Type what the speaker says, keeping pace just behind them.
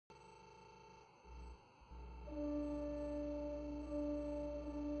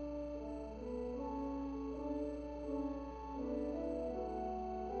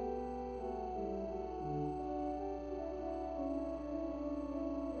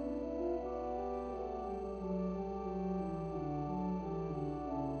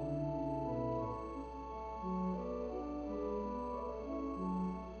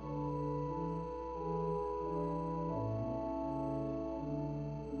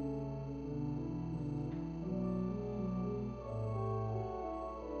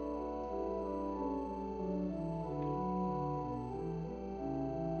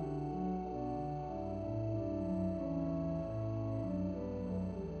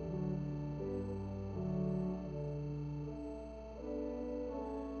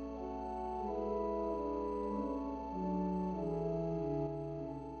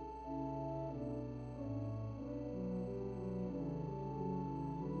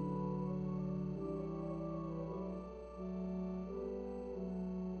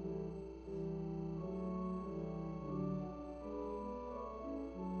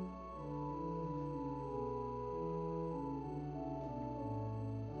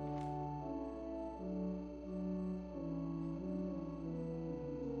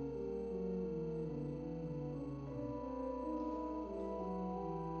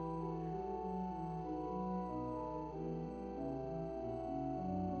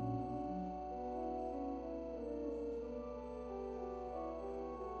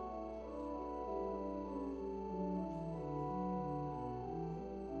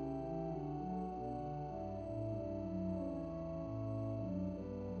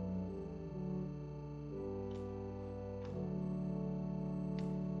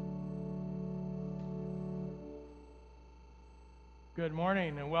Good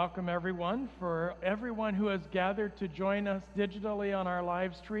morning and welcome everyone. For everyone who has gathered to join us digitally on our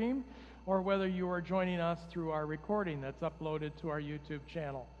live stream, or whether you are joining us through our recording that's uploaded to our YouTube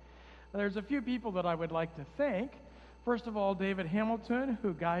channel. There's a few people that I would like to thank. First of all, David Hamilton,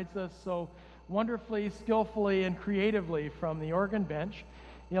 who guides us so wonderfully, skillfully, and creatively from the organ bench.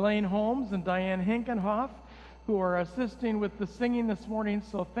 Elaine Holmes and Diane Hinkenhoff, who are assisting with the singing this morning,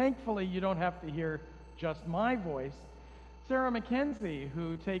 so thankfully you don't have to hear just my voice. Sarah McKenzie,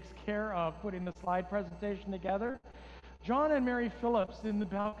 who takes care of putting the slide presentation together. John and Mary Phillips in the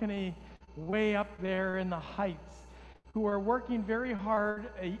balcony way up there in the heights, who are working very hard,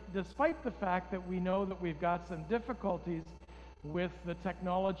 despite the fact that we know that we've got some difficulties with the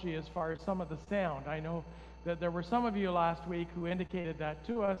technology as far as some of the sound. I know that there were some of you last week who indicated that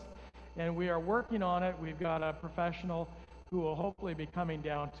to us, and we are working on it. We've got a professional who will hopefully be coming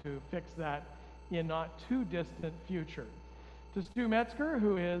down to fix that in not too distant future. To Stu Metzger,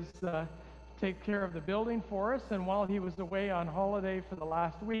 who is take care of the building for us, and while he was away on holiday for the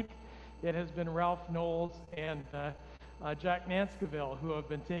last week, it has been Ralph Knowles and Jack Nanskaville who have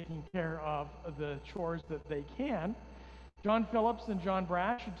been taking care of the chores that they can. John Phillips and John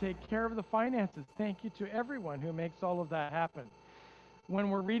Brash who take care of the finances. Thank you to everyone who makes all of that happen. When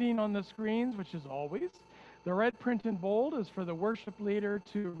we're reading on the screens, which is always, the red print in bold is for the worship leader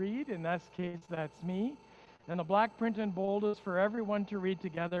to read. In this case, that's me. And the black print in bold is for everyone to read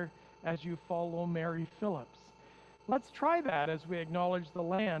together as you follow Mary Phillips. Let's try that as we acknowledge the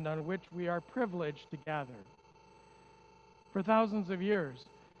land on which we are privileged to gather. For thousands of years,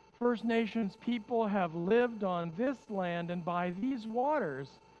 First Nations people have lived on this land and by these waters.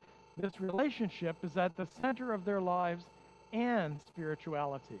 This relationship is at the center of their lives and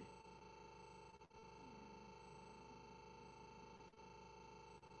spirituality.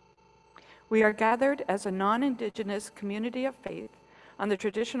 We are gathered as a non-Indigenous community of faith on the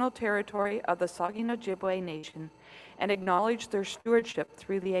traditional territory of the Saugeen Ojibwe Nation and acknowledge their stewardship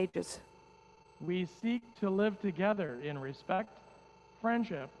through the ages. We seek to live together in respect,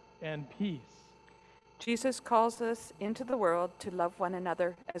 friendship, and peace. Jesus calls us into the world to love one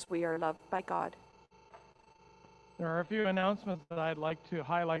another as we are loved by God. There are a few announcements that I'd like to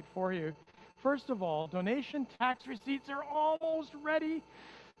highlight for you. First of all, donation tax receipts are almost ready.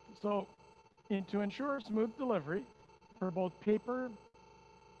 So, to ensure smooth delivery for both paper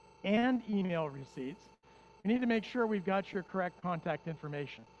and email receipts, we need to make sure we've got your correct contact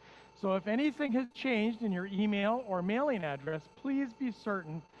information. So if anything has changed in your email or mailing address, please be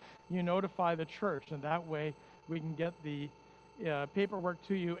certain you notify the church, and that way we can get the paperwork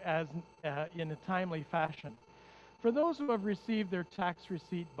to you as in a timely fashion. For those who have received their tax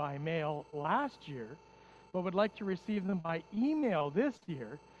receipt by mail last year, but would like to receive them by email this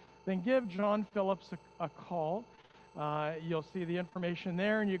year, then give John Phillips a call. You'll see the information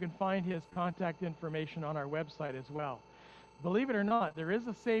there, and you can find his contact information on our website as well. Believe it or not, there is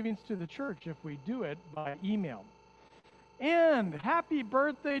a savings to the church if we do it by email. And happy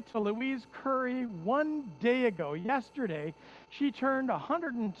birthday to Louise Curry. One day ago, yesterday, she turned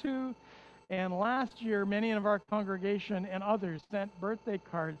 102, and last year, many of our congregation and others sent birthday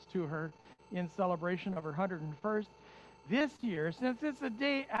cards to her in celebration of her 101st. This year, since it's a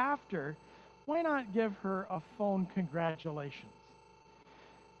day after, why not give her a phone congratulations?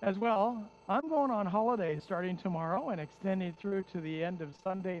 As well, I'm going on holiday starting tomorrow and extending through to the end of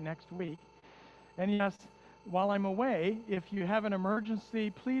Sunday next week. And yes, while I'm away, if you have an emergency,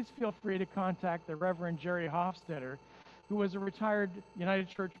 please feel free to contact the Reverend Jerry Hofstetter, who was a retired United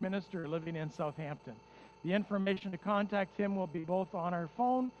Church minister living in Southampton. The information to contact him will be both on our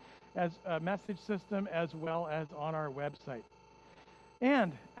phone as a message system as well as on our website.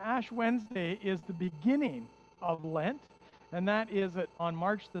 And Ash Wednesday is the beginning of Lent, and that is on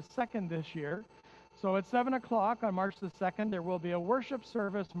March the 2nd this year. So at 7 o'clock on March the 2nd, there will be a worship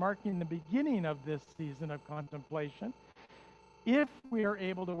service marking the beginning of this season of contemplation. If we are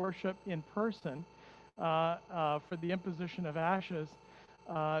able to worship in person for the imposition of ashes,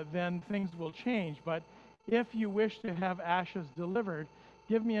 then things will change. But if you wish to have ashes delivered,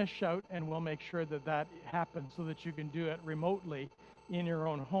 give me a shout and we'll make sure that that happens so that you can do it remotely in your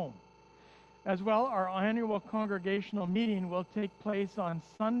own home. As well, our annual congregational meeting will take place on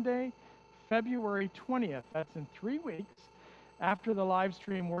Sunday, February 20th. That's in 3 weeks after the live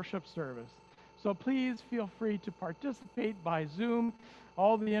stream worship service. So please feel free to participate by Zoom.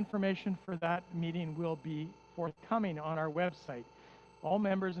 All the information for that meeting will be forthcoming on our website. All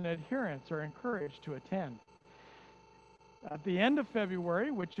members and adherents are encouraged to attend. At the end of February,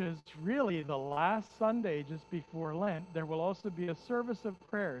 which is really the last Sunday just before Lent, there will also be a service of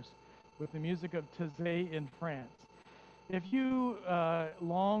prayers with the music of Taizé in France. If you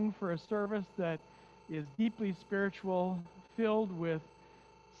long for a service that is deeply spiritual, filled with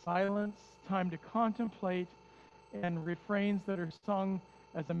silence, time to contemplate, and refrains that are sung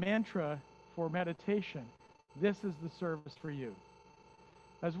as a mantra for meditation, this is the service for you.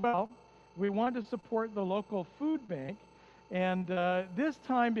 As well, we want to support the local food bank, and this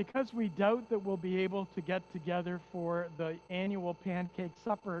time, because we doubt that we'll be able to get together for the annual pancake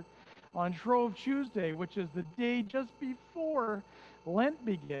supper on Shrove Tuesday, which is the day just before Lent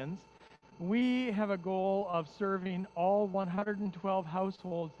begins, we have a goal of serving all 112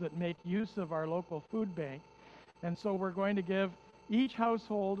 households that make use of our local food bank. And so we're going to give each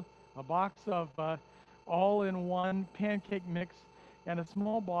household a box of all-in-one pancake mix and a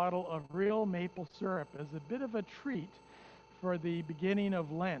small bottle of real maple syrup as a bit of a treat for the beginning of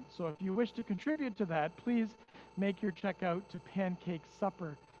Lent. So if you wish to contribute to that, please make your check out to Pancake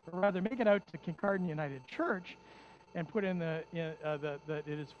Supper, or rather make it out to Kincardine United Church and put in that it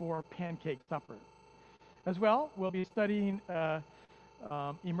is for Pancake Supper. As well, we'll be studying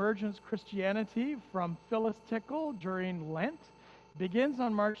Emergence Christianity from Phyllis Tickle during Lent. Begins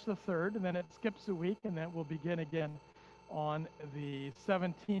on March the 3rd, and then it skips a week, and then we'll begin again on the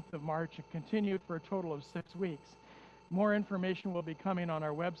 17th of March and continue for a total of 6 weeks. More information will be coming on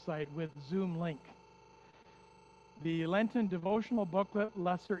our website with Zoom link. The Lenten devotional booklet,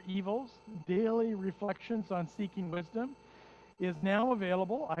 Lesser Evils, Daily Reflections on Seeking Wisdom, is now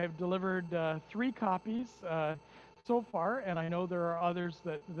available. I have delivered 3 copies so far, and I know there are others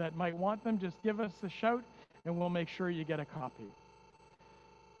that might want them. Just give us a shout, and we'll make sure you get a copy.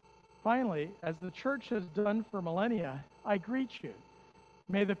 Finally, as the church has done for millennia, I greet you.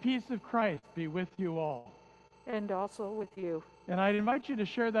 May the peace of Christ be with you all. And also with you. And I'd invite you to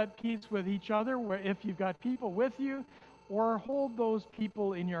share that peace with each other, where if you've got people with you, or hold those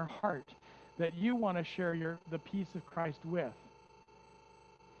people in your heart that you want to share the peace of Christ with.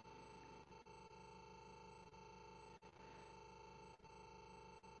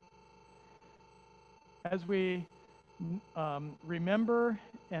 As we remember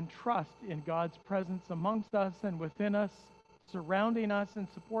and trust in God's presence amongst us and within us, surrounding us and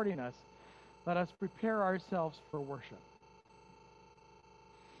supporting us, let us prepare ourselves for worship.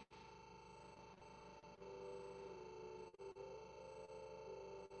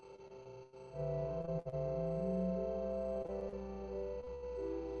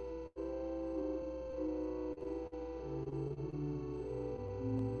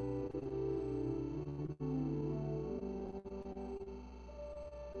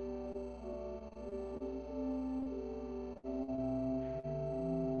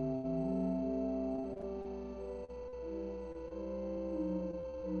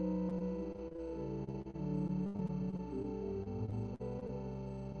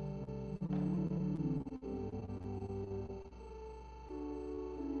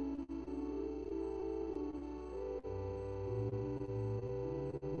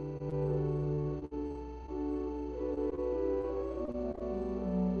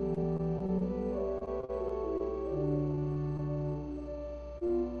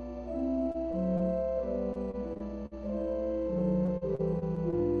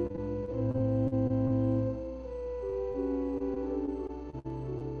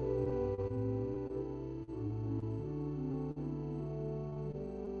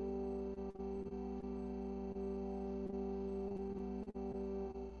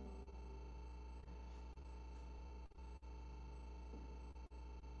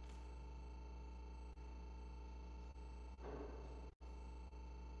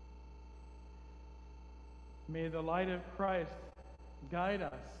 May the light of Christ guide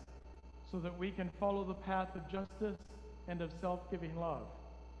us so that we can follow the path of justice and of self-giving love.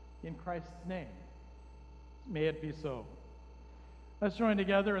 In Christ's name, may it be so. Let's join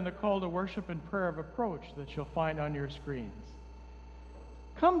together in the call to worship and prayer of approach that you'll find on your screens.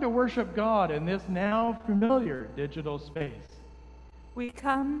 Come to worship God in this now familiar digital space. We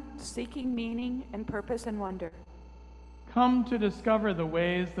come seeking meaning and purpose and wonder. Come to discover the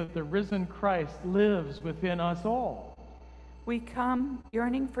ways that the risen Christ lives within us all. We come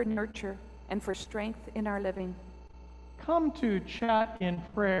yearning for nurture and for strength in our living. Come to chat in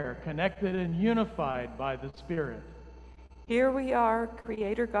prayer, connected and unified by the Spirit. Here we are,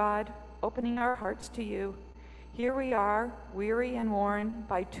 Creator God, opening our hearts to you. Here we are, weary and worn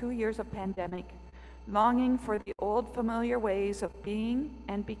by 2 years of pandemic, longing for the old familiar ways of being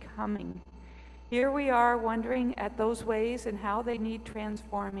and becoming. Here we are, wondering at those ways and how they need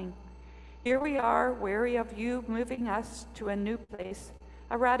transforming. Here we are, weary of you moving us to a new place,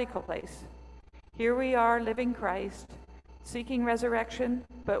 a radical place. Here we are, living Christ, seeking resurrection,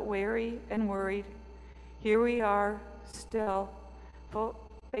 but weary and worried. Here we are, still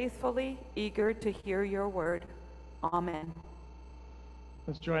faithfully eager to hear your word. Amen.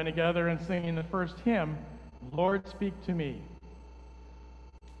 Let's join together in singing the first hymn, Lord, Speak to Me.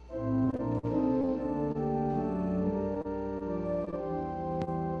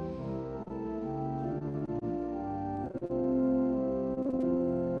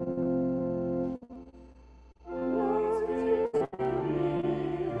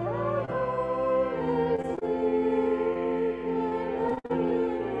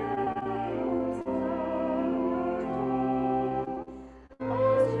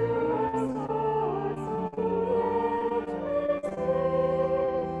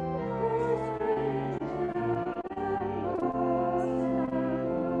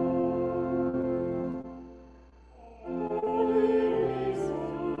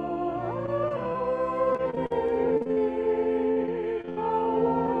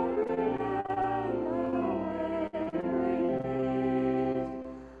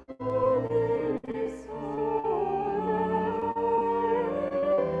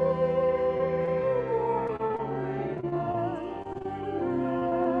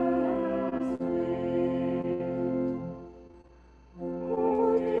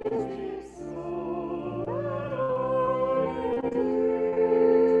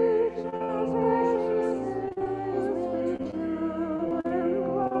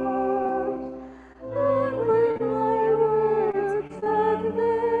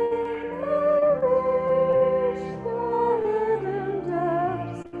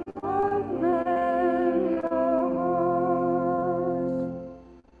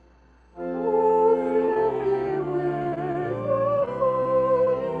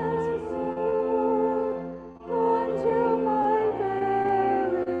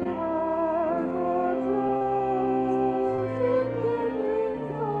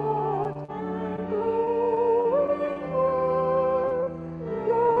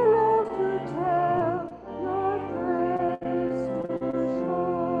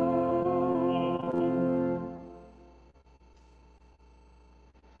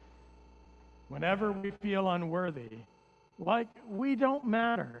 Whenever we feel unworthy, like we don't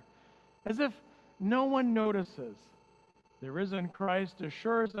matter, as if no one notices, the risen Christ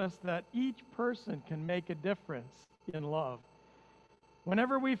assures us that each person can make a difference in love.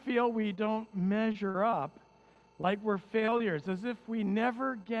 Whenever we feel we don't measure up, like we're failures, as if we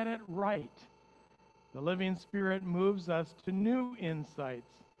never get it right, the living Spirit moves us to new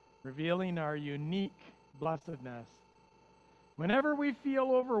insights, revealing our unique blessedness. Whenever we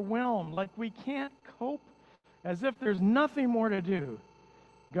feel overwhelmed, like we can't cope, as if there's nothing more to do,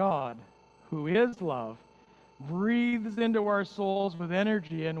 God, who is love, breathes into our souls with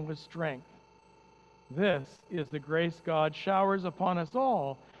energy and with strength. This is the grace God showers upon us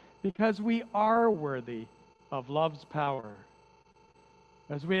all because we are worthy of love's power.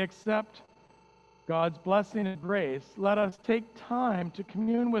 As we accept God's blessing and grace, let us take time to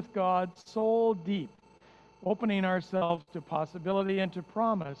commune with God soul deep, opening ourselves to possibility and to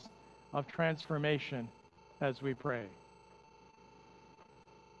promise of transformation as we pray.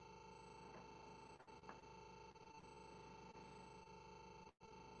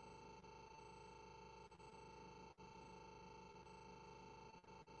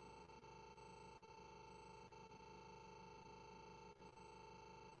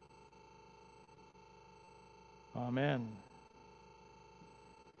 Amen.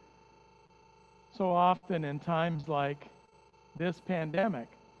 So often in times like this pandemic,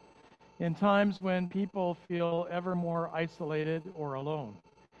 in times when people feel ever more isolated or alone,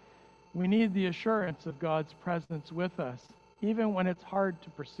 We need the assurance of God's presence with us, even when it's hard to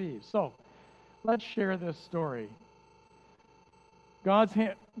perceive. So, let's share this story. God's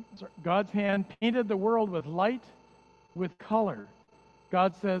hand painted the world with light, with color.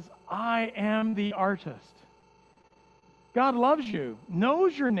 God says, I am the artist. God loves you,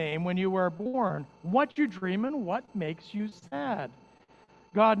 knows your name when you were born, what you dream and what makes you sad.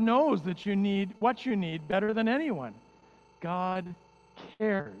 God knows that you need what you need better than anyone. God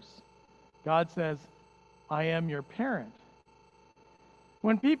cares. God says, I am your parent.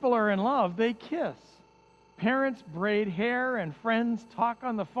 When people are in love, they kiss. Parents braid hair and friends talk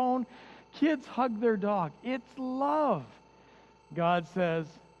on the phone. Kids hug their dog. It's love. God says,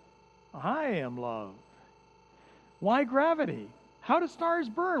 I am love. Why gravity? How do stars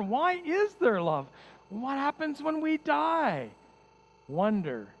burn? Why is there love? What happens when we die?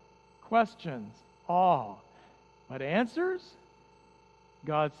 Wonder, questions, awe. But answers?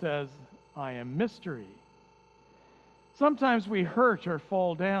 God says, I am mystery. Sometimes we hurt or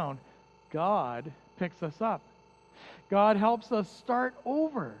fall down. God picks us up. God helps us start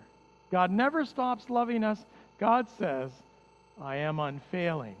over. God never stops loving us. God says, I am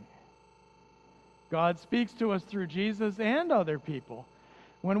unfailing. God speaks to us through Jesus and other people.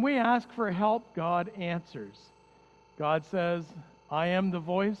 When we ask for help, God answers. God says, I am the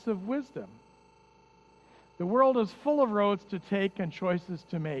voice of wisdom. The world is full of roads to take and choices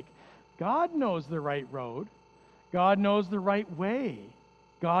to make. God knows the right road. God knows the right way.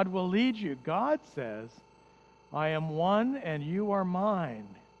 God will lead you. God says, I am one and you are mine.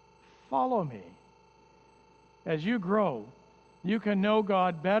 Follow me. As you grow, you can know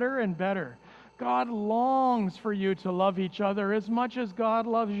God better and better. God longs for you to love each other as much as God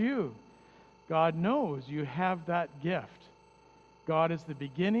loves you. God knows you have that gift. God is the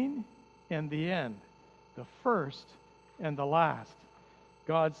beginning and the end, the first and the last.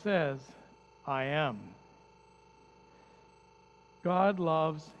 God says, I am. God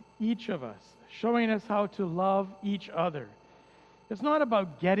loves each of us, showing us how to love each other. It's not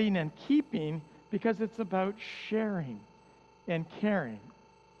about getting and keeping, because it's about sharing and caring.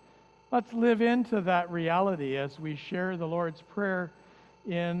 Let's live into that reality as we share the Lord's Prayer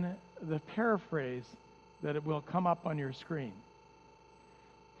in the paraphrase that it will come up on your screen.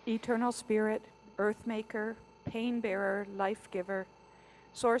 Eternal Spirit, earth maker, pain bearer, life giver,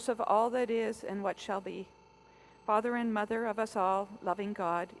 source of all that is and what shall be, Father and Mother of us all, loving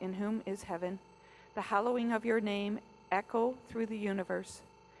God, in whom is heaven, the hallowing of your name echo through the universe.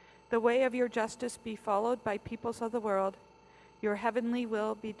 The way of your justice be followed by peoples of the world. Your heavenly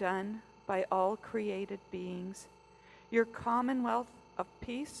will be done by all created beings. Your commonwealth of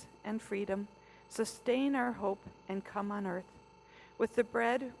peace and freedom sustain our hope and come on earth. With the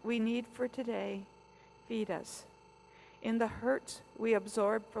bread we need for today, feed us. In the hurts we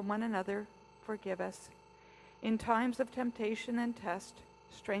absorb from one another, forgive us. In times of temptation and test,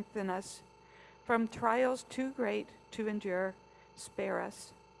 strengthen us. From trials too great to endure, spare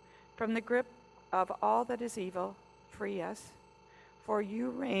us. From the grip of all that is evil, free us. For you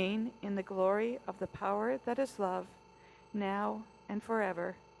reign in the glory of the power that is love, now and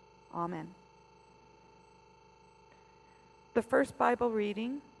forever. Amen. The first Bible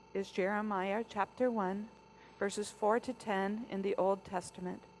reading is Jeremiah chapter 1, verses 4 to 10 in the Old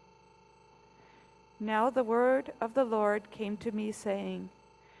Testament. Now the word of the Lord came to me, saying,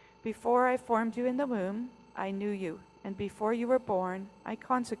 Before I formed you in the womb, I knew you, and before you were born, I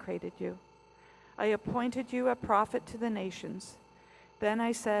consecrated you. I appointed you a prophet to the nations. Then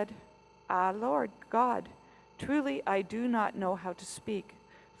I said, Lord God, truly I do not know how to speak,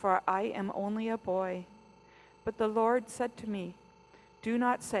 for I am only a boy. But the Lord said to me, Do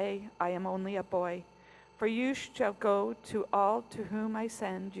not say, I am only a boy, for you shall go to all to whom I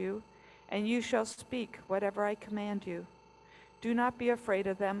send you, and you shall speak whatever I command you. Do not be afraid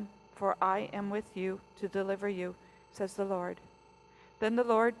of them, for I am with you to deliver you, says the Lord. Then the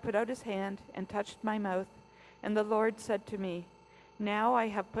Lord put out his hand and touched my mouth, and the Lord said to me, Now I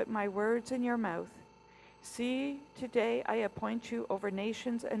have put my words in your mouth. See, today I appoint you over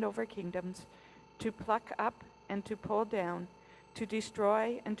nations and over kingdoms, to pluck up and to pull down, to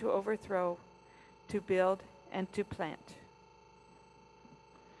destroy and to overthrow, to build and to plant.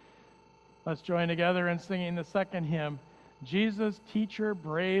 Let's join together in singing the second hymn, Jesus, Teacher,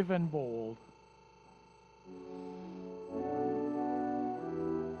 Brave and Bold.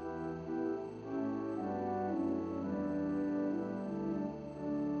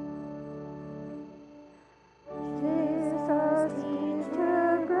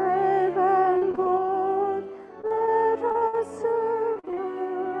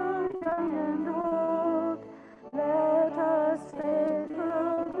 Let us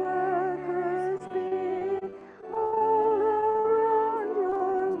faithful word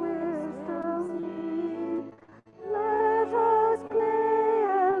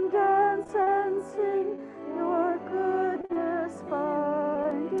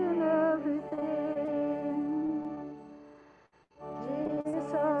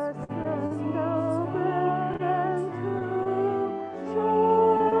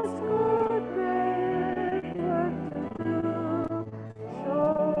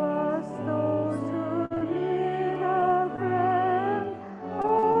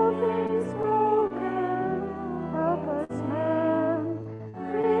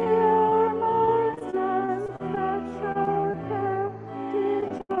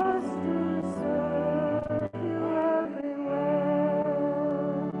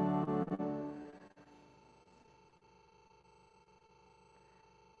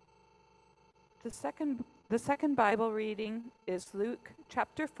The second Bible reading is Luke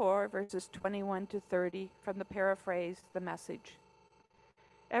chapter 4, verses 21 to 30 from the paraphrase, The Message.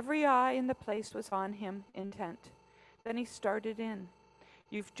 Every eye in the place was on him, intent. Then he started in.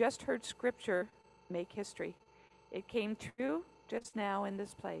 You've just heard Scripture make history. It came true just now in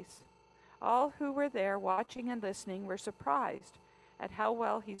this place. All who were there watching and listening were surprised at how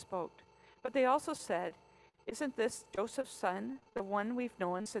well he spoke. But they also said, "Isn't this Joseph's son, the one we've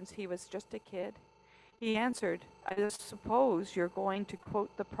known since he was just a kid?" He answered, "I suppose you're going to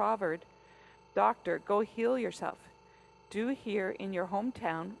quote the proverb, 'Doctor, go heal yourself.' Do here in your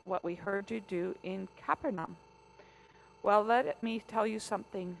hometown what we heard you do in Capernaum." Well, let me tell you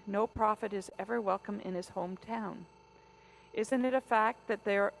something. No prophet is ever welcome in his hometown. Isn't it a fact that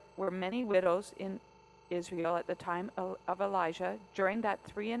there were many widows in Israel at the time of Elijah during that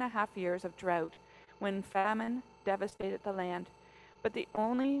 3.5 years of drought when famine devastated the land? But the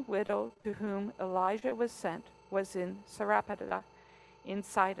only widow to whom Elijah was sent was in Sarepta in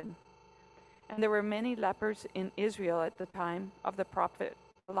Sidon. And there were many lepers in Israel at the time of the prophet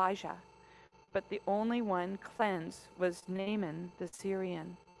Elijah. But the only one cleansed was Naaman the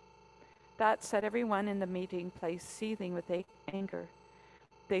Syrian. That set everyone in the meeting place seething with anger.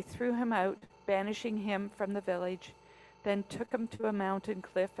 They threw him out, banishing him from the village, then took him to a mountain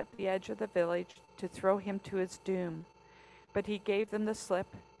cliff at the edge of the village to throw him to his doom. But he gave them the slip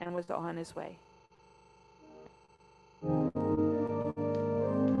and was on his way.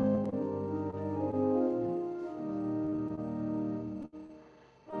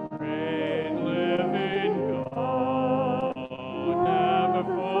 Great living God, never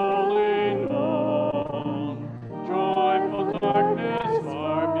fully known, joyful darkness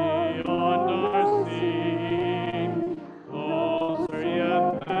far beyond our seeing, closer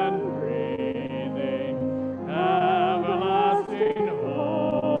yet than breathing, everlasting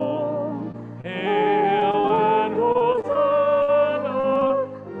home. Hail and Hosanna,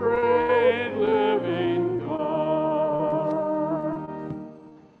 great living God.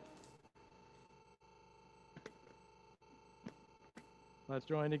 Let's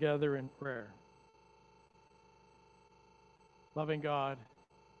join together in prayer. Loving God,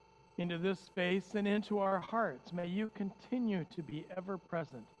 into this space and into our hearts, may you continue to be ever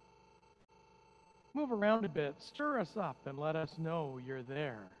present. Move around a bit, stir us up, and let us know you're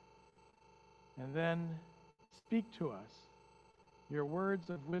there. And then speak to us your words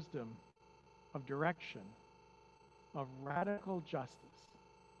of wisdom, of direction, of radical justice.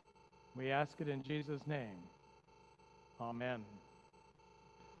 We ask it in Jesus' name. Amen.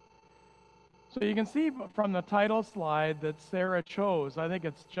 So you can see from the title slide that Sarah chose. I think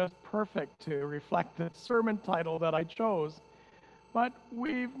it's just perfect to reflect the sermon title that I chose. But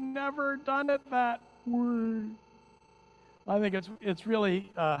we've never done it that way. I think it's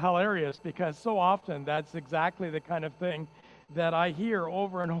really hilarious because so often that's exactly the kind of thing that I hear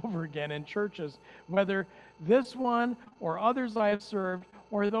over and over again in churches, whether this one or others I have served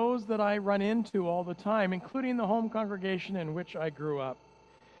or those that I run into all the time, including the home congregation in which I grew up.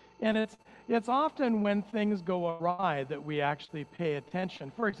 And it's often when things go awry that we actually pay attention.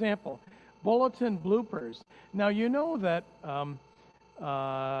 For example, bulletin bloopers. Now, you know that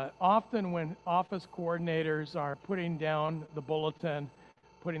often when office coordinators are putting down the bulletin,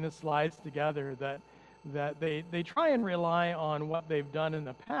 putting the slides together, that they try and rely on what they've done in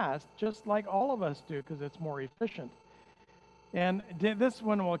the past, just like all of us do, because it's more efficient. And this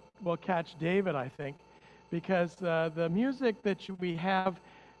one will catch David, I think, because the music that we have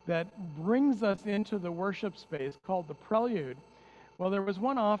that brings us into the worship space called the prelude. Well, there was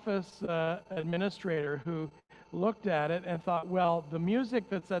one office administrator who looked at it and thought, well, the music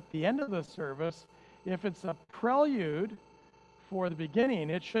that's at the end of the service, if it's a prelude for the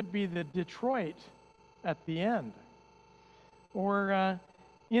beginning, it should be the Detroit at the end. Or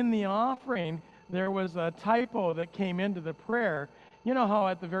in the offering, there was a typo that came into the prayer. You know how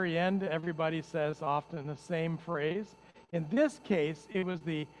at the very end everybody says often the same phrase? In this case, it was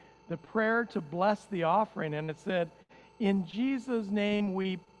the prayer to bless the offering, and it said, "In Jesus' name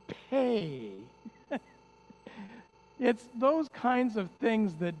we pay." It's those kinds of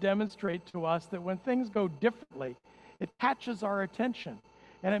things that demonstrate to us that when things go differently, it catches our attention,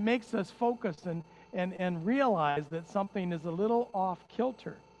 and it makes us focus and realize that something is a little off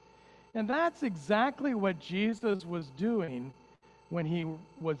kilter. And that's exactly what Jesus was doing when he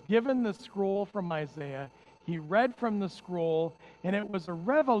was given the scroll from Isaiah. He read from the scroll, and it was a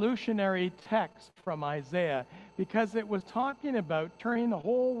revolutionary text from Isaiah because it was talking about turning the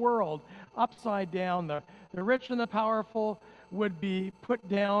whole world upside down. The rich and the powerful would be put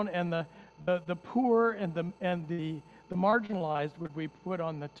down, and the poor and the The marginalized would be put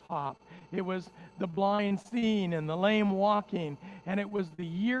on the top. It was the blind seeing and the lame walking, and it was the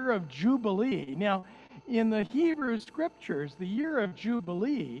year of Jubilee. Now, in the Hebrew Scriptures, the year of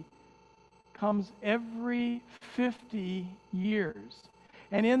Jubilee comes every 50 years.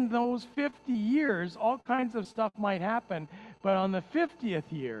 And in those 50 years, all kinds of stuff might happen, but on the 50th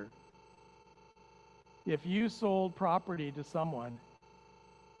year, if you sold property to someone,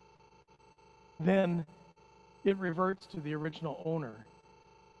 then it reverts to the original owner.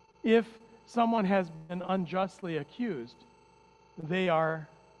 If someone has been unjustly accused, they are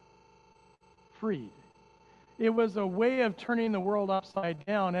freed. It was a way of turning the world upside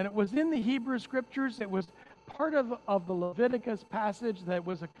down, and it was in the Hebrew Scriptures. It was part of the Leviticus passage that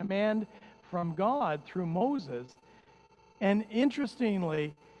was a command from God through Moses. And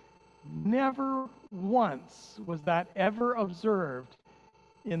interestingly, never once was that ever observed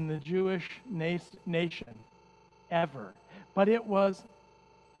in the Jewish nation, ever. But it was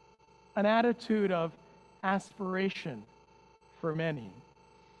an attitude of aspiration for many.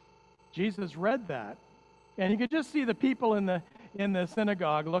 Jesus read that, and you could just see the people in the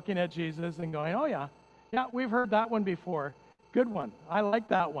synagogue looking at Jesus and going, "Oh yeah, we've heard that one before. Good one. I like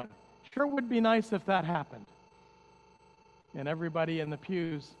that one. Sure would be nice if that happened." And everybody in the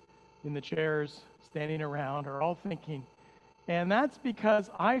pews, in the chairs, standing around are all thinking. And that's because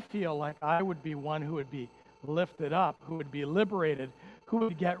I feel like I would be one who would be lifted up, who would be liberated, who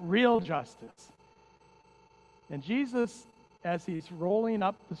would get real justice. And Jesus, as he's rolling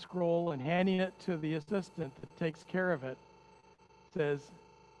up the scroll and handing it to the assistant that takes care of it, says,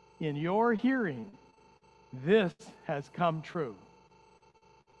 "In your hearing, this has come true."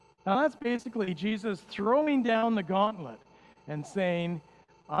 Now that's basically Jesus throwing down the gauntlet and saying,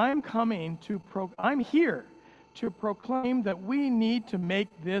 I'm here to proclaim that we need to make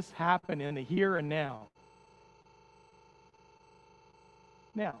this happen in the here and now.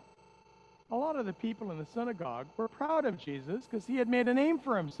 Now, a lot of the people in the synagogue were proud of Jesus because he had made a name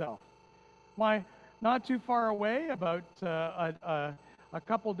for himself. Why, not too far away, about a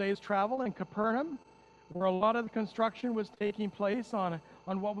couple days' travel in Capernaum, where a lot of the construction was taking place on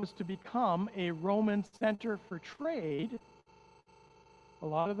what was to become a Roman center for trade, a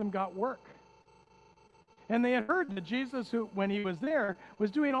lot of them got work. And they had heard that Jesus, who, when he was there, was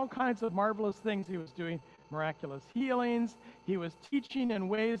doing all kinds of marvelous things. He was doing miraculous healings. He was teaching in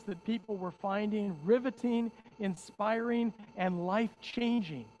ways that people were finding riveting, inspiring, and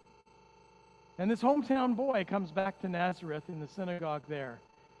life-changing. And this hometown boy comes back to Nazareth in the synagogue there.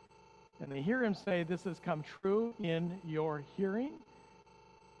 And they hear him say, "This has come true in your hearing."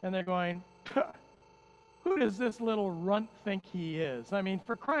 And they're going, "Who does this little runt think he is? I mean,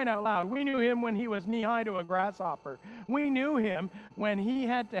 for crying out loud, we knew him when he was knee-high to a grasshopper. We knew him when he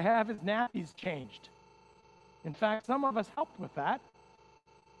had to have his nappies changed. In fact, some of us helped with that.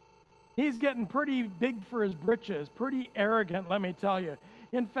 He's getting pretty big for his britches, pretty arrogant, let me tell you.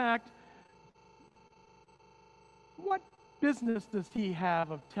 In fact, what business does he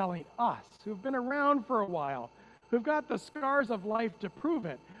have of telling us, who've been around for a while, who've got the scars of life to prove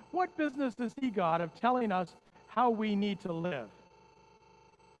it? What business does he got of telling us how we need to live?"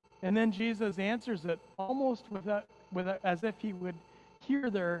 And then Jesus answers it almost as if he would hear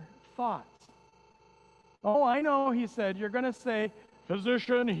their thoughts. "Oh, I know," he said, "you're going to say,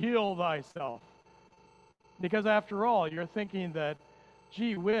 'Physician, heal thyself.' Because after all, you're thinking that,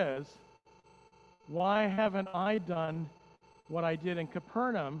 gee whiz, why haven't I done what I did in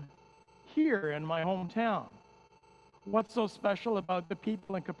Capernaum here in my hometown? What's so special about the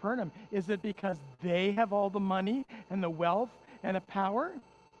people in Capernaum? Is it because they have all the money and the wealth and the power?"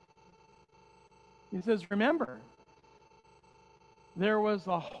 He says, "Remember, there was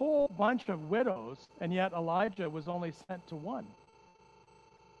a whole bunch of widows, and yet Elijah was only sent to one.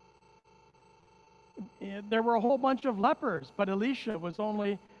 There were a whole bunch of lepers, but Elisha was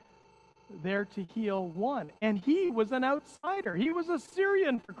only there to heal one. And he was an outsider. He was a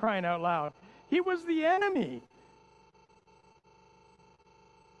Syrian, for crying out loud. He was the enemy.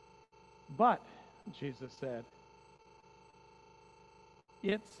 But," Jesus said,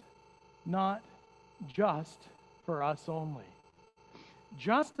 "it's not just for us only.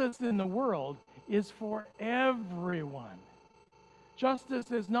 Justice in the world is for everyone.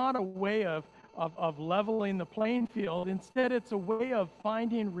 Justice is not a way of leveling the playing field. Instead, it's a way of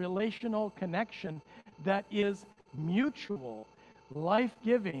finding relational connection that is mutual,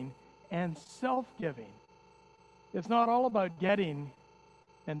 life-giving, and self-giving. It's not all about getting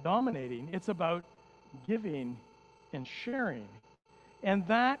and dominating. It's about giving and sharing. And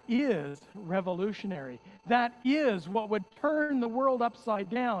that is revolutionary. That is what would turn the world upside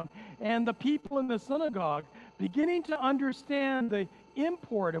down. And the people in the synagogue, beginning to understand the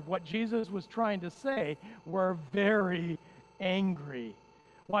import of what Jesus was trying to say, were very angry.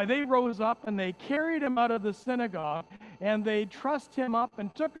 Why, they rose up and they carried him out of the synagogue, and they trussed him up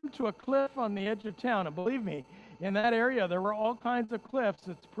and took him to a cliff on the edge of town. And believe me, in that area there were all kinds of cliffs.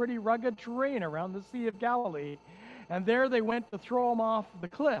 It's pretty rugged terrain around the Sea of Galilee. And there they went to throw him off the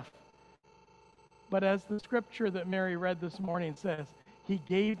cliff. But as the scripture that Mary read this morning says, he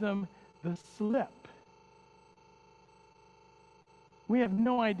gave them the slip. We have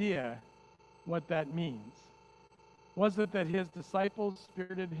no idea what that means. Was it that his disciples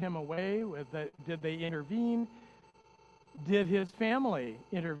spirited him away? Did they intervene? Did his family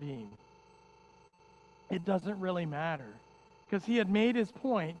intervene? It doesn't really matter, because he had made his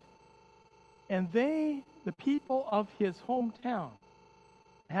point, and the people of his hometown,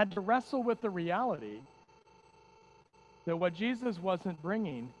 had to wrestle with the reality that what Jesus was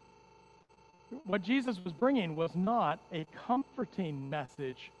bringing was not a comforting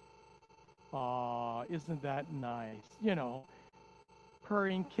message. Aw, isn't that nice? You know,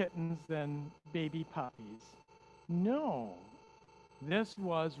 purring kittens and baby puppies. No, this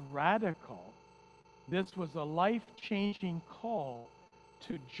was radical. This was a life-changing call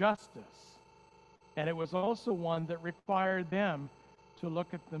to justice. And it was also one that required them to look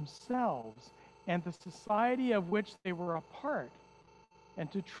at themselves and the society of which they were a part, and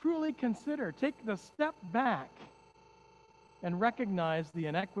to truly consider, take the step back and recognize the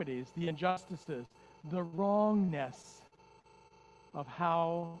inequities, the injustices, the wrongness of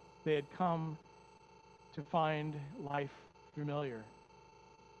how they had come to find life familiar.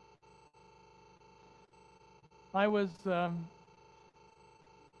 I was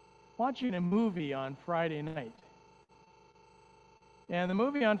watching a movie on Friday night. And the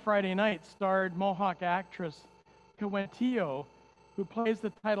movie on Friday night starred Mohawk actress Kawentillo, who plays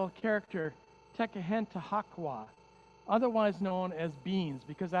the title character Tekehentahakwa, otherwise known as Beans,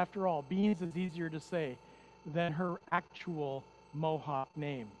 because after all, Beans is easier to say than her actual Mohawk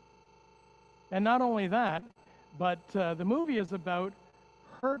name. And not only that, but the movie is about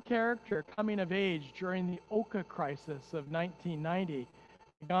her character coming of age during the Oka crisis of 1990,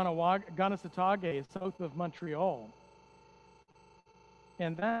 Kanesatake, south of Montreal.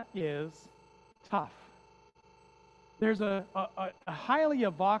 And that is tough. There's a highly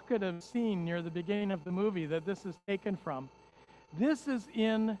evocative scene near the beginning of the movie that this is taken from. This is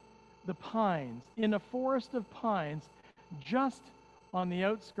in the pines, in a forest of pines, just on the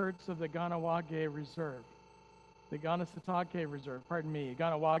outskirts of the Kahnawake Reserve. The Kanesatake Reserve, pardon me.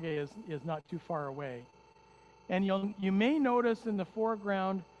 Kahnawake is not too far away. And you may notice in the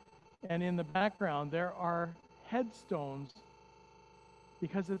foreground and in the background there are headstones,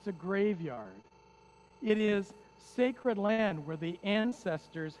 because it's a graveyard. It is sacred land where the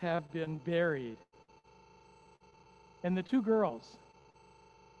ancestors have been buried. And the two girls,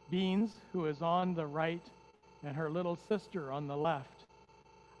 Beans, who is on the right, and her little sister on the left,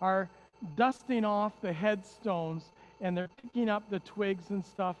 are dusting off the headstones, and they're picking up the twigs and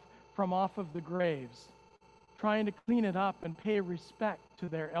stuff from off of the graves, trying to clean it up and pay respect to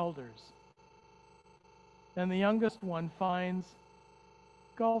their elders. And the youngest one finds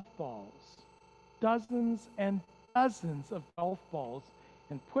golf balls, dozens and dozens of golf balls,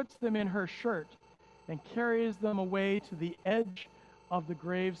 and puts them in her shirt and carries them away to the edge of the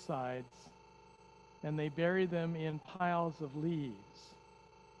gravesides, and they bury them in piles of leaves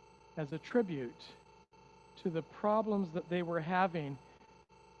as a tribute to the problems that they were having,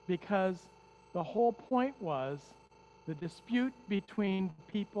 because the whole point was the dispute between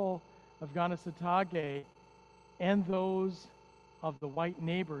people of Kanesatake and those of the white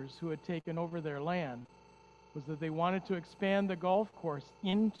neighbors who had taken over their land was that they wanted to expand the golf course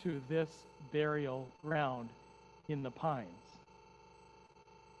into this burial ground in the pines.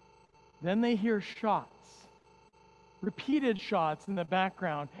 Then they hear shots, repeated shots in the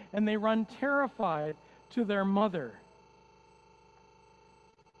background, and they run terrified to their mother.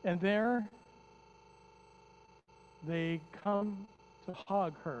 And there they come to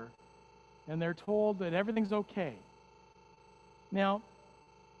hug her, and they're told that everything's okay. Now,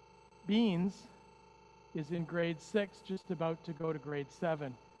 Beans is in grade 6, just about to go to grade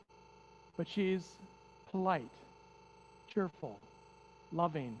 7. But she's polite, cheerful,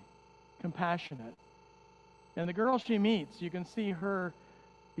 loving, compassionate. And the girl she meets, you can see her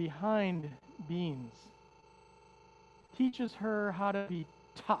behind Beans, teaches her how to be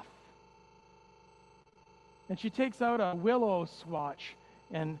tough. And she takes out a willow swatch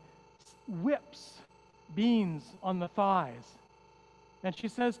and whips Beans on the thighs. And she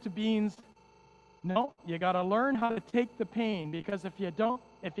says to Beans, no, you got to learn how to take the pain, because if you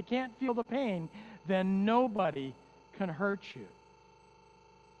can't feel the pain, then nobody can hurt you.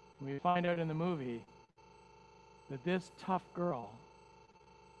 We find out in the movie that this tough girl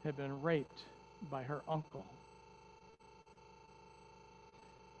had been raped by her uncle.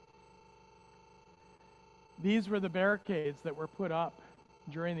 These were the barricades that were put up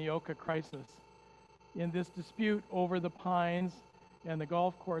during the Oka crisis in this dispute over the pines and the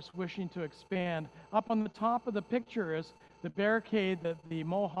golf course wishing to expand. Up on the top of the picture is the barricade that the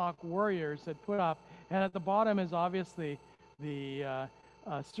Mohawk warriors had put up, and at the bottom is obviously the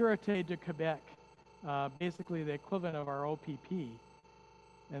Sûreté de Québec, basically the equivalent of our OPP.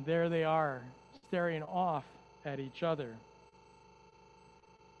 And there they are, staring off at each other.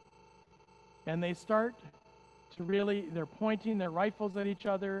 And they start to they're pointing their rifles at each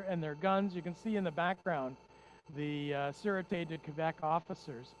other and their guns. You can see in the background the Sûreté de Québec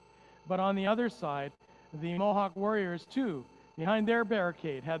officers. But on the other side, the Mohawk warriors, too, behind their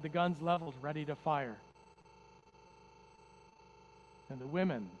barricade, had the guns leveled, ready to fire. And the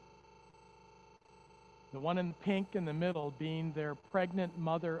women, the one in pink in the middle being their pregnant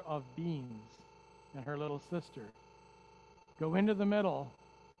mother of Beans and her little sister, go into the middle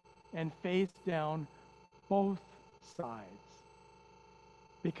and face down both sides,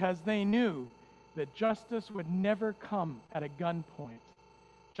 because they knew that justice would never come at a gunpoint.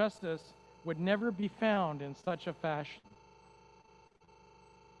 Justice would never be found in such a fashion.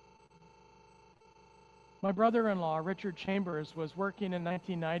 My brother-in-law, Richard Chambers, was working in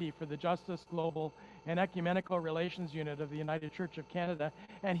 1990 for the Justice, Global, and Ecumenical Relations Unit of the United Church of Canada,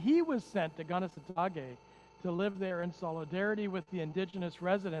 and he was sent to Kanesatake to live there in solidarity with the Indigenous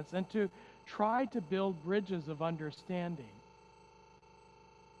residents and to try to build bridges of understanding.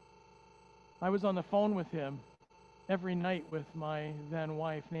 I was on the phone with him every night with my then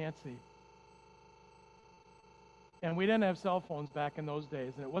wife, Nancy. And we didn't have cell phones back in those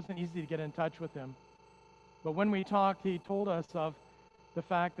days, and it wasn't easy to get in touch with him. But when we talked, he told us of the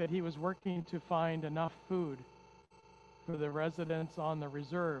fact that he was working to find enough food for the residents on the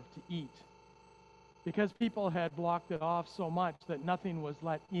reserve to eat, because people had blocked it off so much that nothing was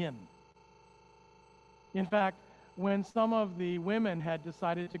let in. In fact, when some of the women had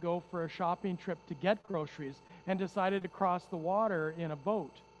decided to go for a shopping trip to get groceries and decided to cross the water in a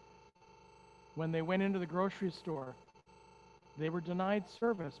boat, when they went into the grocery store, they were denied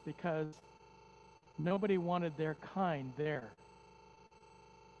service because nobody wanted their kind there.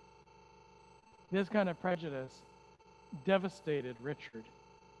 This kind of prejudice devastated Richard,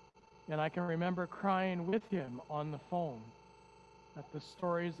 and I can remember crying with him on the phone at the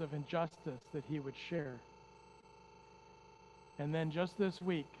stories of injustice that he would share. And then just this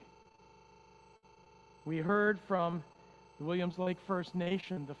week, we heard from the Williams Lake First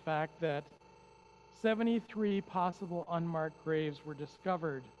Nation the fact that 73 possible unmarked graves were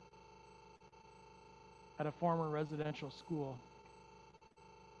discovered at a former residential school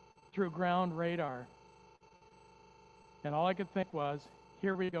through ground radar. And all I could think was,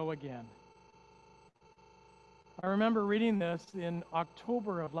 here we go again. I remember reading this in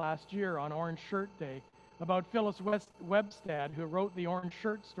October of last year on Orange Shirt Day about Phyllis Webstad, who wrote the Orange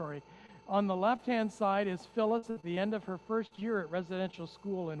Shirt story. On the left-hand side is Phyllis at the end of her first year at residential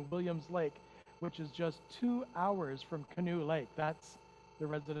school in Williams Lake, which is just 2 hours from Canoe Lake. That's the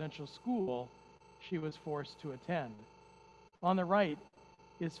residential school she was forced to attend. On the right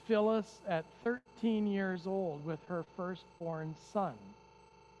is Phyllis at 13 years old with her firstborn son.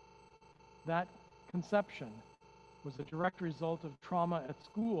 That conception was a direct result of trauma at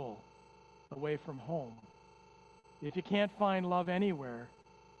school, away from home. If you can't find love anywhere,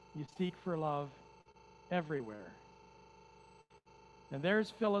 you seek for love everywhere. And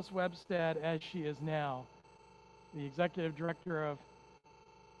there's Phyllis Webstad as she is now, the executive director of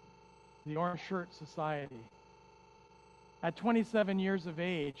the Orange Shirt Society. At 27 years of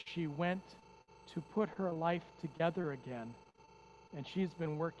age, she went to put her life together again, and she's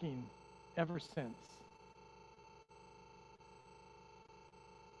been working ever since.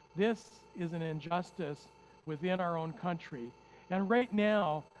 This is an injustice within our own country. And right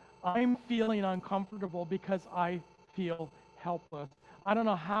now, I'm feeling uncomfortable because I feel helpless. I don't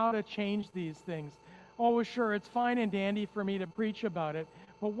know how to change these things. Oh, sure, it's fine and dandy for me to preach about it,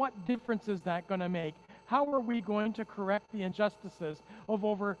 but what difference is that going to make? How are we going to correct the injustices of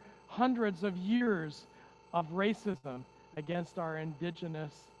over hundreds of years of racism against our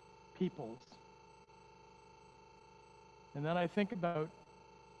indigenous peoples? And then I think about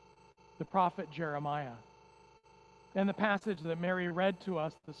the prophet Jeremiah and the passage that Mary read to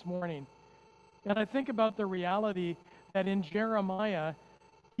us this morning. And I think about the reality that in Jeremiah,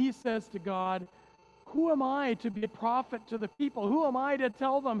 he says to God, who am I to be a prophet to the people? Who am I to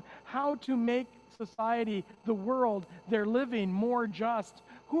tell them how to make society, the world they're living, more just?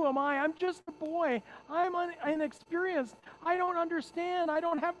 Who am I? I'm just a boy. I'm inexperienced. I don't understand. I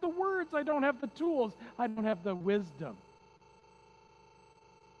don't have the words. I don't have the tools. I don't have the wisdom.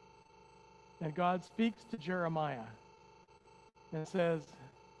 And God speaks to Jeremiah and says,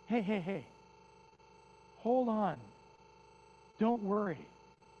 hey, hold on. Don't worry.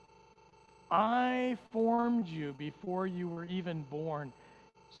 I formed you before you were even born.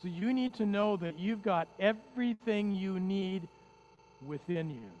 So you need to know that you've got everything you need within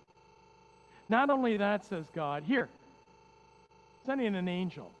you. Not only that, says God, here, sending an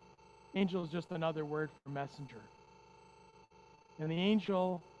angel. Angel is just another word for messenger. And the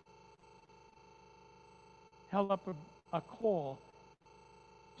angel held up a coal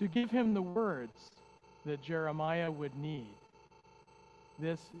to give him the words that Jeremiah would need.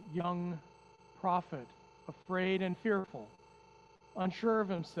 This young prophet, afraid and fearful, unsure of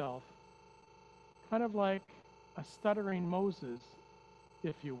himself, kind of like a stuttering Moses,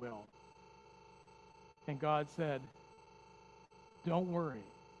 if you will. And God said, don't worry.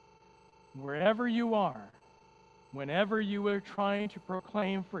 Wherever you are, whenever you are trying to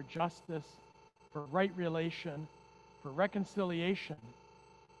proclaim for justice, for right relation, for reconciliation,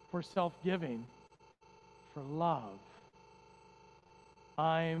 for self-giving, for love,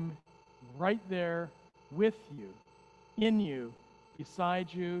 I'm right there with you, in you, beside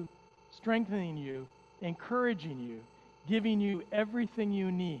you, strengthening you, encouraging you, giving you everything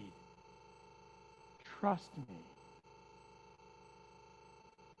you need. Trust me.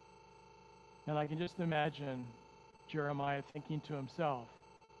 And I can just imagine Jeremiah thinking to himself,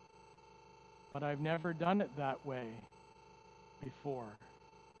 but I've never done it that way before.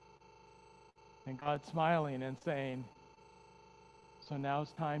 And God smiling and saying, so now's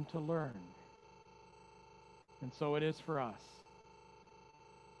time to learn. And so it is for us.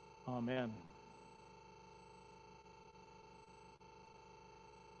 Amen.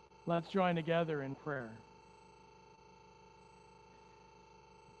 Let's join together in prayer.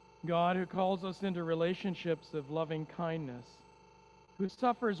 God, who calls us into relationships of loving kindness, who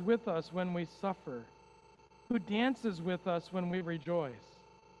suffers with us when we suffer, who dances with us when we rejoice,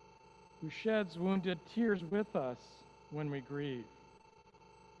 who sheds wounded tears with us when we grieve,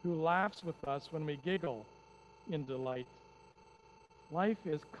 who laughs with us when we giggle in delight. Life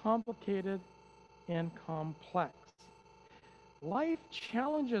is complicated and complex. Life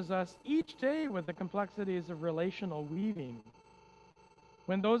challenges us each day with the complexities of relational weaving.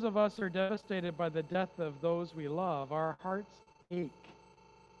 When those of us are devastated by the death of those we love, our hearts ache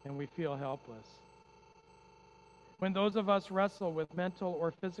and we feel helpless. When those of us wrestle with mental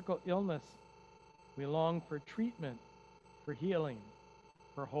or physical illness, we long for treatment, for healing,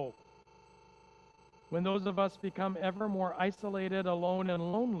 for hope. When those of us become ever more isolated, alone,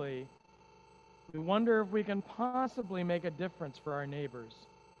 and lonely, we wonder if we can possibly make a difference for our neighbors.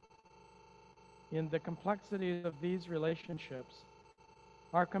 In the complexities of these relationships,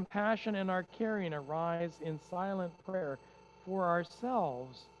 our compassion and our caring arise in silent prayer for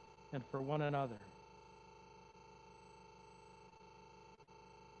ourselves and for one another.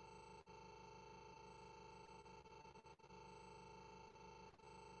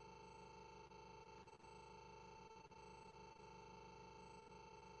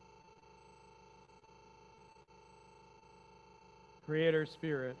 Creator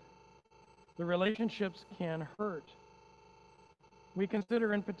Spirit, the relationships can hurt. We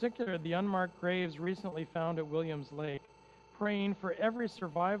consider in particular the unmarked graves recently found at Williams Lake, praying for every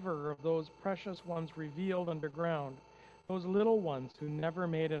survivor of those precious ones revealed underground, those little ones who never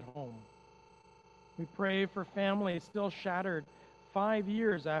made it home. We pray for families still shattered 5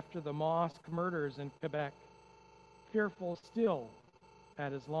 years after the mosque murders in Quebec, fearful still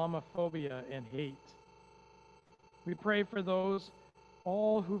at Islamophobia and hate. We pray for those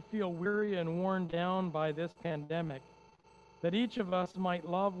all who feel weary and worn down by this pandemic, that each of us might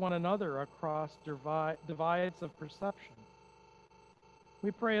love one another across divides of perception.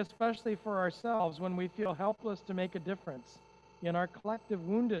 We pray especially for ourselves when we feel helpless to make a difference in our collective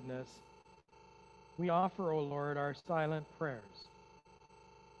woundedness. We offer, O Lord, our silent prayers.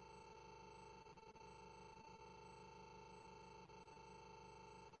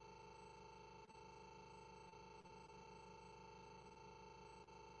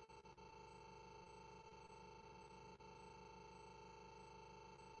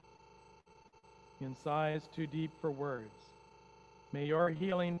 In sighs too deep for words, may your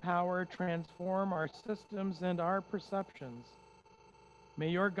healing power transform our systems and our perceptions. May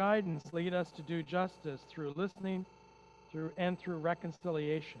your guidance lead us to do justice through listening through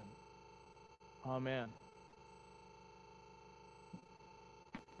reconciliation. Amen.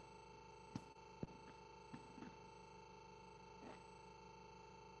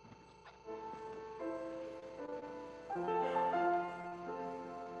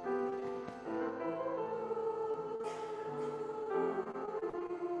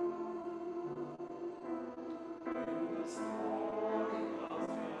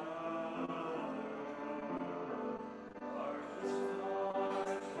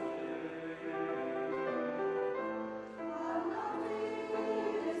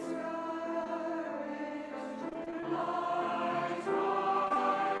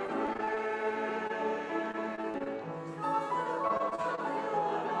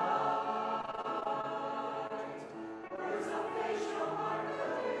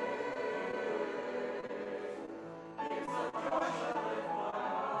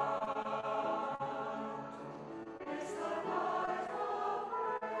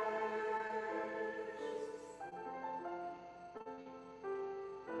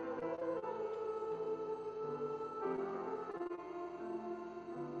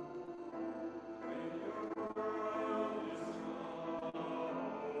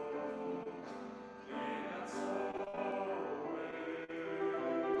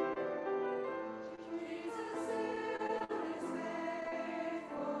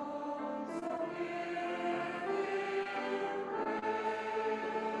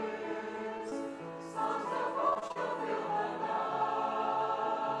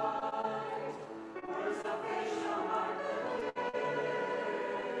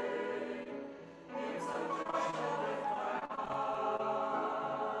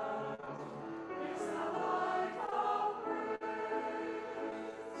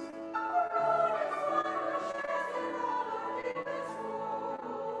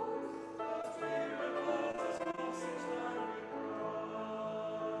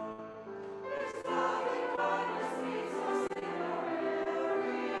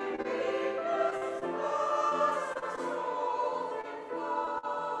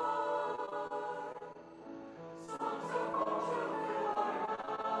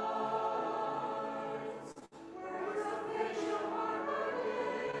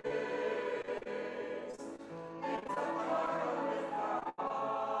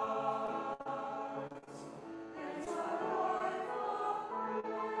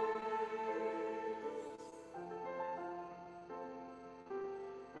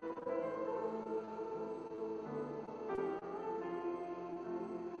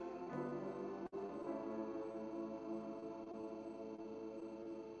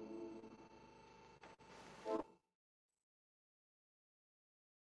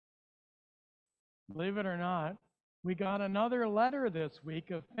 Believe it or not, we got another letter this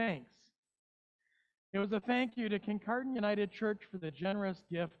week of thanks. It was a thank you to Kincardine United Church for the generous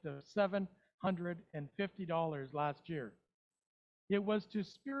gift of $750 last year. It was to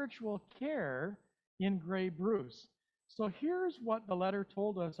spiritual care in Grey Bruce. So here's what the letter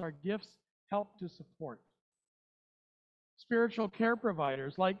told us our gifts help to support. Spiritual care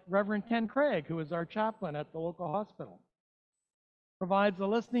providers like Reverend Ken Craig, who is our chaplain at the local hospital, provides a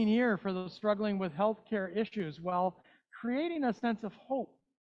listening ear for those struggling with healthcare issues while creating a sense of hope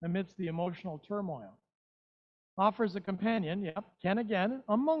amidst the emotional turmoil. Offers a companion, Ken again,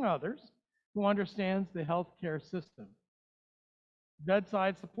 among others, who understands the healthcare system.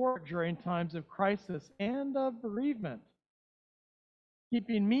 Bedside support during times of crisis and of bereavement.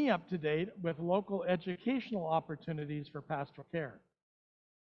 Keeping me up to date with local educational opportunities for pastoral care.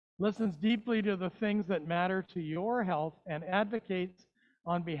 Listens deeply to the things that matter to your health and advocates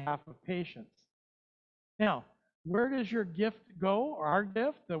on behalf of patients. Now, where does your gift go, or our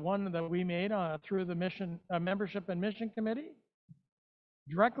gift, the one that we made through the Membership and Mission Committee?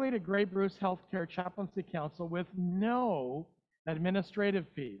 Directly to Grey Bruce Healthcare Chaplaincy Council with no administrative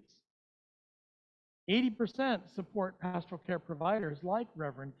fees. 80% support pastoral care providers like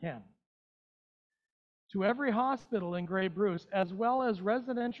Reverend Ken. To every hospital in Grey Bruce, as well as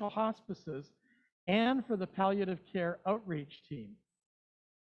residential hospices, and for the palliative care outreach team.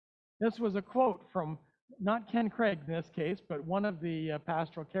 This was a quote from, not Ken Craig in this case, but one of the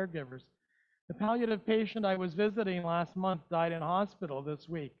pastoral caregivers. The palliative patient I was visiting last month died in hospital this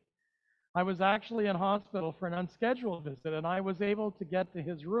week. I was actually in hospital for an unscheduled visit, and I was able to get to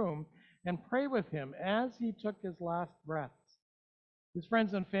his room and pray with him as he took his last breaths. His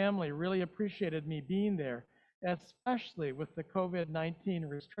friends and family really appreciated me being there, especially with the COVID-19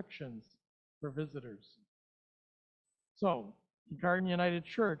 restrictions for visitors. So, Kincardine United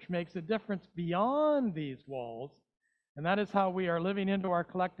Church makes a difference beyond these walls, and that is how we are living into our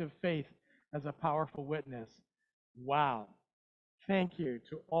collective faith as a powerful witness. Wow. Thank you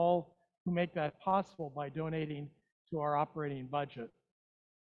to all who make that possible by donating to our operating budget.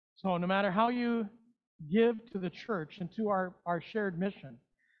 So no matter how you give to the church and to our shared mission,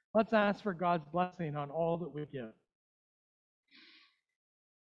 let's ask for God's blessing on all that we give.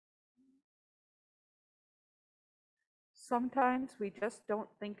 Sometimes we just don't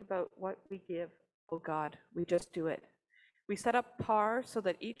think about what we give, oh God, we just do it. We set up PAR so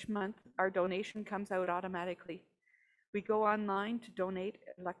that each month our donation comes out automatically. We go online to donate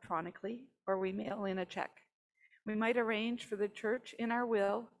electronically, or we mail in a check. We might arrange for the church in our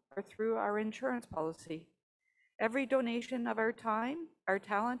will or through our insurance policy. Every donation of our time, our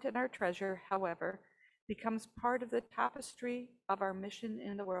talent, and our treasure, however, becomes part of the tapestry of our mission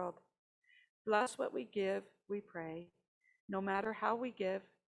in the world. Bless what we give, we pray, no matter how we give,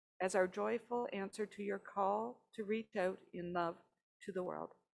 as our joyful answer to your call to reach out in love to the world.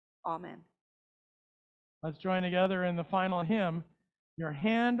 Amen. Let's join together in the final hymn, Your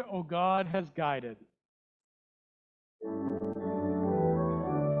Hand, O God, Has Guided.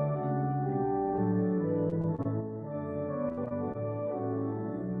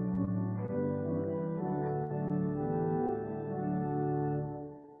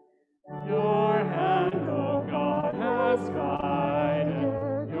 Your hand, O God, has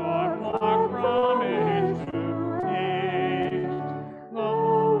guided your flock from age to age. No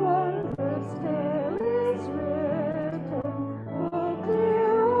wondrous tale is written, all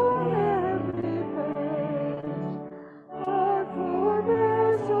clear on every page. Our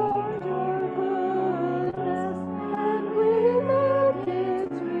forebears owned your goodness, and we their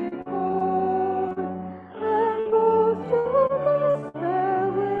deeds record. And both to us bear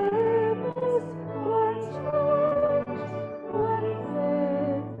witness, one church, one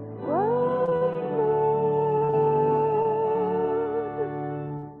faith, one Lord.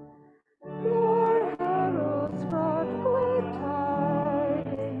 Your heralds brought glad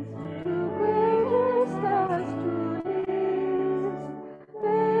tidings, to greatest as to least.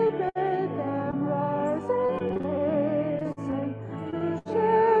 They bade them rise and hasten to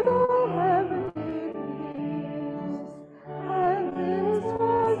share the heavenly peace. And this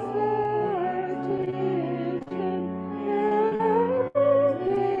was their teaching in every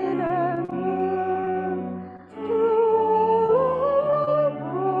deed and word. To all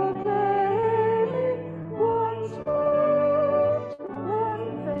proclaiming one church, one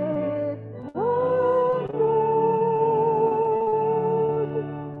faith, one Lord.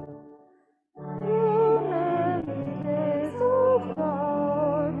 Through many days of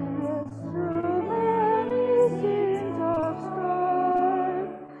darkness, through many scenes of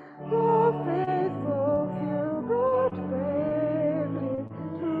strife, the faithful few brought bravely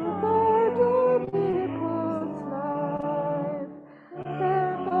to guard your people's life.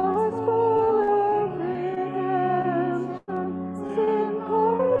 Their gospel of redemption, sin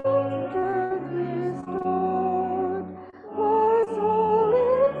pardoned, restored, was all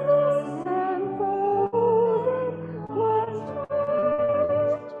in and folded, one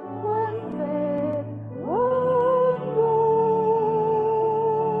church, one faith, one Lord.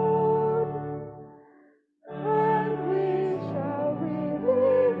 And we shall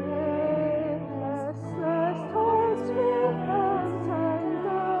really faithless, lest hearts will hands hang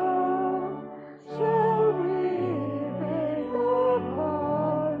down. Shall we evade the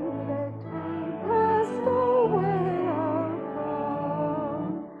conflict and cast away our crown?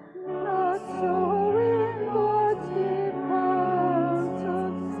 Not so in God's deep counsel,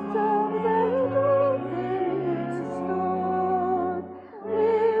 some better thing restored. We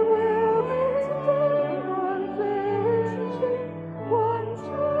will maintain unflinching, one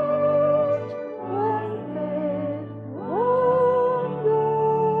church, one faith, one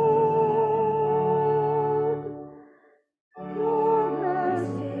Lord. Your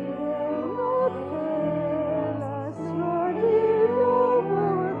mercy will not fail us, nor leave your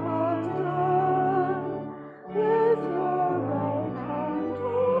work undone. With your right hand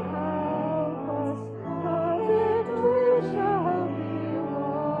to help us, the victory shall be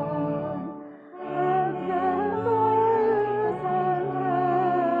won. And then by earth and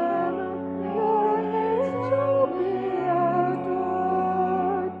heaven, your name shall be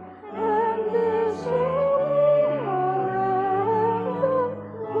adored. And this shall be our anthem,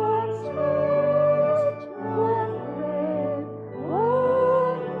 one church, one faith,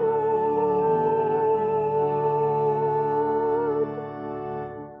 one Lord.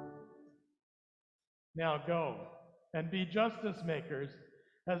 Now go and be justice makers,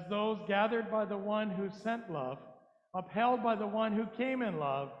 as those gathered by the one who sent love, upheld by the one who came in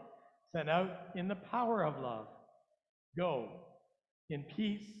love, sent out in the power of love. Go in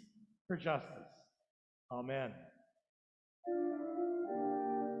peace for justice. Amen.